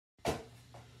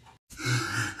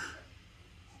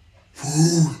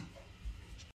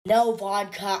No,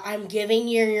 Vodka, I'm giving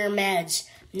you your meds.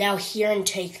 Now here and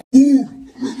take them.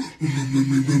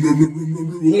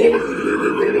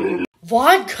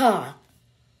 Vodka,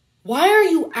 why are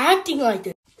you acting like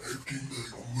this? Acting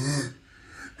like what?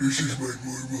 This is my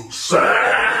normal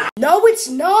self. No, it's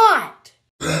not.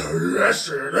 Yes,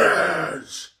 it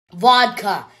is.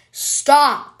 Vodka,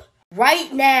 stop.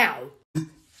 Right now.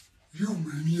 You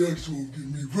maniacs won't give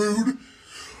me food.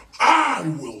 I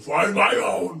will find my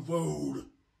own food.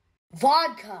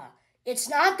 Vodka, it's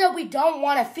not that we don't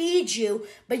want to feed you,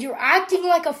 but you're acting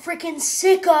like a freaking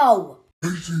sicko. I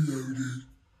see how it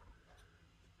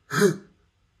is.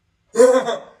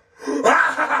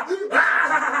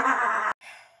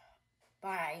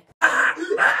 Bye.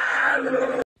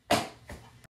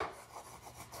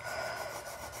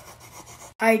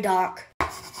 Hi, Doc.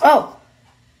 Oh,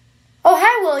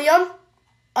 hi, William.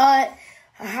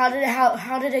 How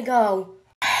did it go?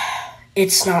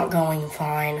 It's not going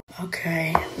fine.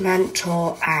 Okay,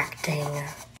 mental acting.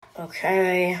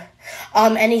 Okay.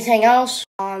 Anything else?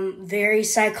 Very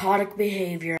psychotic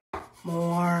behavior.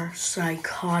 More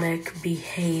psychotic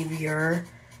behavior.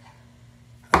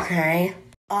 Okay.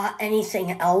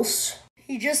 Anything else?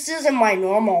 He just isn't my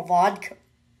normal Vodka.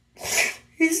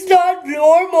 He's not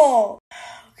normal.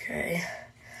 Okay.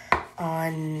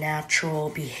 Unnatural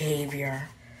behavior.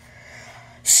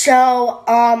 So,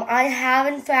 I have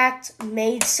in fact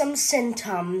made some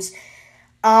symptoms.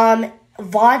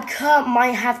 Vodka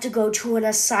might have to go to an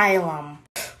asylum.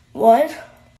 What?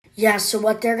 Yeah, so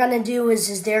what they're gonna do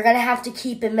is they're gonna have to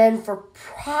keep him in for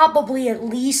probably at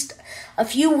least a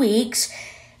few weeks,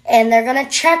 and they're gonna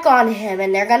check on him,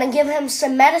 and they're gonna give him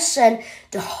some medicine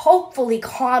to hopefully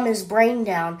calm his brain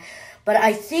down. But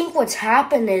I think what's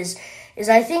happened is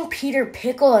I think Peter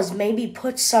Pickle has maybe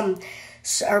put some,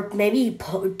 or maybe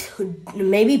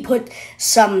put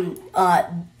some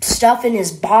stuff in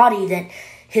his body that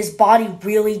his body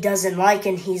really doesn't like,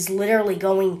 and he's literally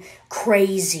going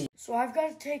crazy. So I've got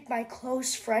to take my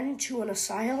close friend to an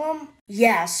asylum?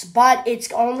 Yes, but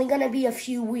it's only going to be a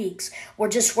few weeks. We're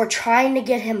trying to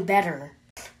get him better.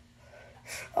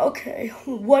 Okay,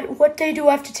 what day do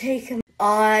I have to take him?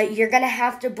 You're going to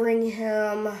have to bring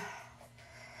him,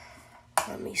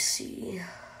 let me see,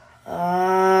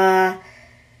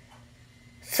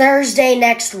 Thursday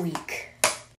next week.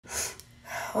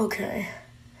 Okay.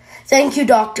 Thank you,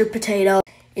 Dr. Potato.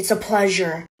 It's a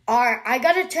pleasure. Alright, I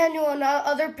gotta attend to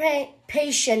other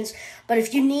patients, but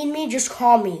if you need me, just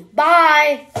call me.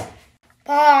 Bye!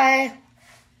 Bye!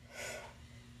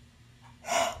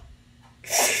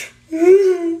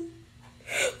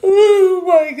 Oh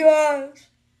my gosh!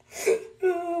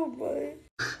 Oh my...